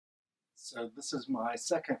So this is my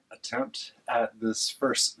second attempt at this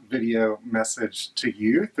first video message to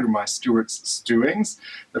you through my Stewart's Stewings.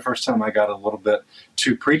 The first time I got a little bit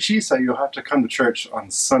too preachy, so you'll have to come to church on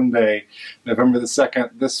Sunday, November the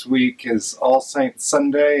 2nd. This week is All Saints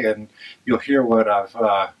Sunday, and you'll hear what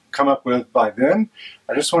I've come up with by then.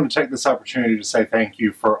 I just want to take this opportunity to say thank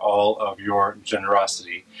you for all of your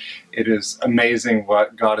generosity. It is amazing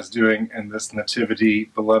what God is doing in this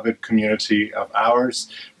Nativity beloved community of ours.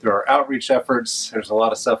 There are outreach efforts. There's a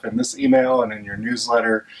lot of stuff in this email and in your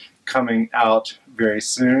newsletter coming out very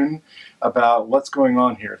soon about what's going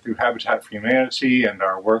on here through Habitat for Humanity and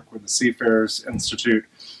our work with the Seafarers Institute.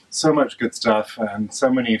 So much good stuff and so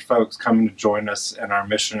many folks coming to join us in our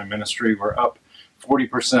mission and ministry. We're up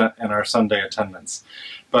 40% in our Sunday attendance.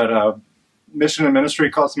 But mission and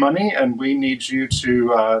ministry costs money, and we need you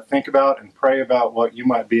to think about and pray about what you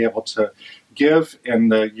might be able to give in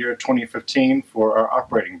the year 2015 for our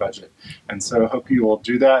operating budget. And so I hope you will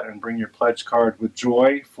do that and bring your pledge card with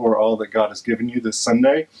joy for all that God has given you this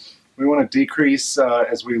Sunday. We want to decrease,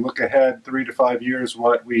 as we look ahead 3 to 5 years,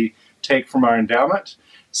 what we take from our endowment,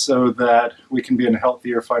 so that we can be in a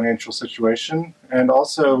healthier financial situation, and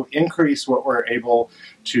also increase what we're able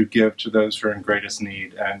to give to those who are in greatest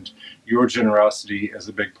need. And your generosity is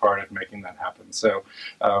a big part of making that happen. So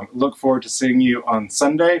look forward to seeing you on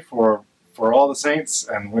Sunday for all the saints,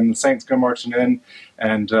 and when the saints go marching in,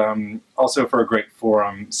 and also for a great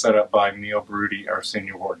forum set up by Neil Baruti, our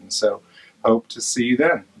senior warden. So hope to see you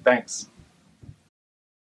then. Thanks.